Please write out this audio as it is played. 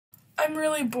I'm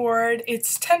really bored.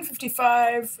 It's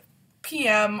 10:55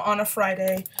 p.m. on a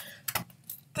Friday.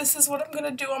 This is what I'm going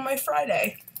to do on my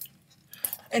Friday.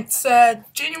 It's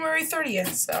January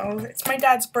 30th, so it's my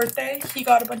dad's birthday. He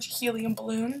got a bunch of helium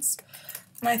balloons,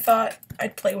 and I thought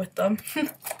I'd play with them.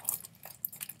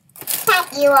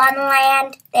 That you on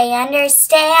land, they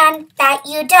understand that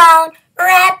you don't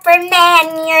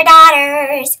reprimand your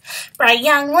daughters. Bright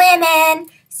young women,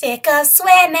 sick of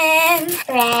swimming,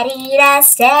 ready to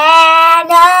stand.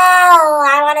 Oh,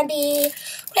 I want to be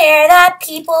where the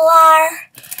people are.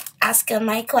 Ask them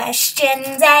my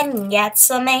questions and get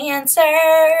some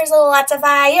answers. What's a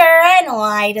fire and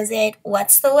why does it,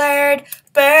 what's the word,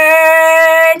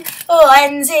 burn?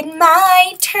 When's it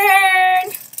my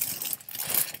turn?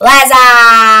 What's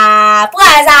up?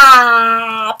 What's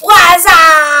up? What's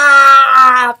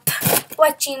up?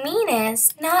 What you mean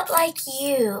is not like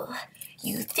you.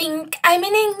 You think I'm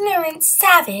an ignorant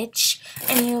savage,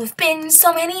 and you've been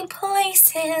so many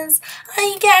places.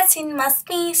 I guess it must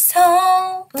be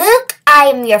so. Luke,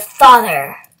 I am your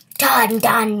father. Dun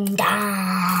dun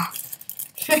dun.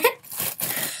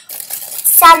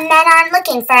 Some men aren't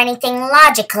looking for anything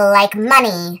logical like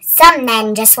money. Some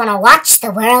men just want to watch the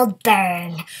world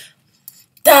burn.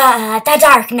 The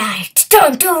Dark Knight.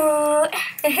 Don't do.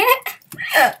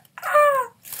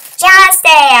 Just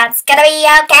dance, gonna be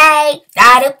okay.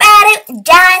 Da-do-ba-do,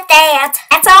 just dance.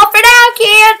 That's all for now,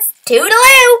 kids.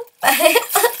 Toodaloo.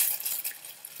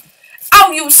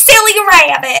 Oh, you silly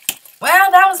rabbit.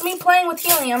 Well, that was me playing with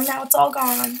helium. Now it's all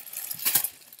gone.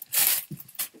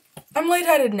 I'm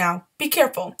lightheaded now. Be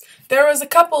careful. There was a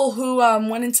couple who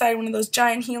went inside one of those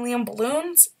giant helium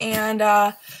balloons, and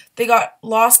they got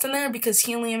lost in there because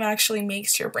helium actually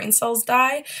makes your brain cells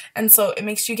die, and so it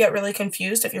makes you get really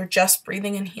confused if you're just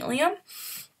breathing in helium.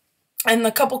 And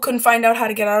the couple couldn't find out how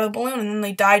to get out of the balloon, and then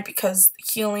they died because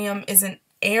helium isn't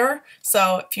air,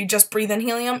 so if you just breathe in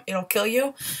helium, it'll kill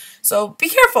you. So be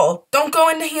careful. Don't go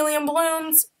into helium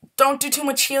balloons. Don't do too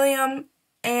much helium,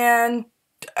 and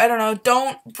I don't know,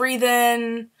 don't breathe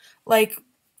in like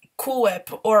Cool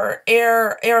Whip or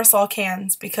aerosol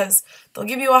cans because they'll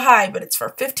give you a high, but it's for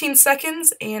 15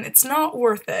 seconds and it's not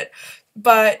worth it.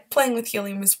 But playing with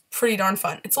helium is pretty darn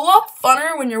fun. It's a lot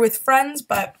funner when you're with friends,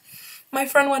 but my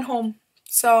friend went home,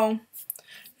 so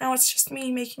now it's just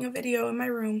me making a video in my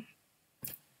room.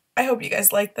 I hope you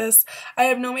guys like this. I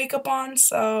have no makeup on,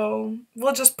 so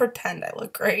we'll just pretend I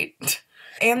look great.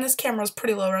 And this camera is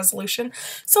pretty low resolution,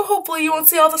 so hopefully you won't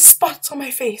see all the spots on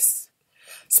my face.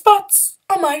 Spots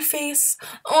on my face,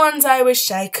 ones I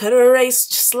wish I could erase,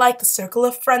 just like the circle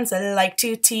of friends that like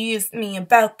to tease me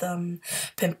about them.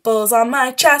 Pimples on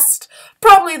my chest,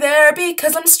 probably there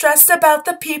because I'm stressed about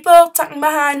the people talking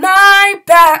behind my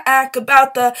back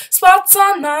about the spots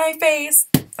on my face.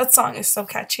 That song is so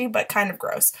catchy, but kind of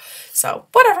gross. So,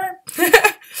 whatever.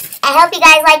 I hope you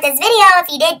guys liked this video. If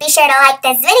you did, be sure to like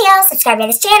this video, subscribe to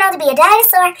this channel to be a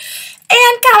dinosaur,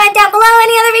 and comment down below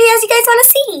any other videos